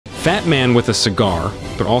Fat man with a cigar,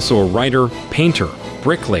 but also a writer, painter,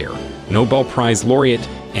 bricklayer, Nobel Prize laureate,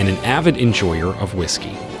 and an avid enjoyer of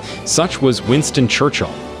whiskey. Such was Winston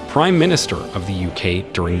Churchill, Prime Minister of the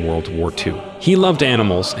UK during World War II. He loved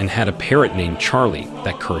animals and had a parrot named Charlie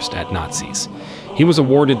that cursed at Nazis. He was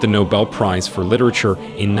awarded the Nobel Prize for Literature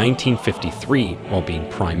in 1953 while being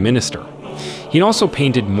Prime Minister. He also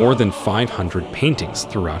painted more than 500 paintings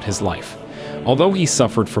throughout his life. Although he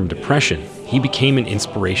suffered from depression, he became an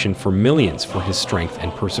inspiration for millions for his strength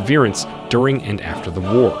and perseverance during and after the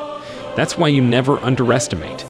war. That's why you never underestimate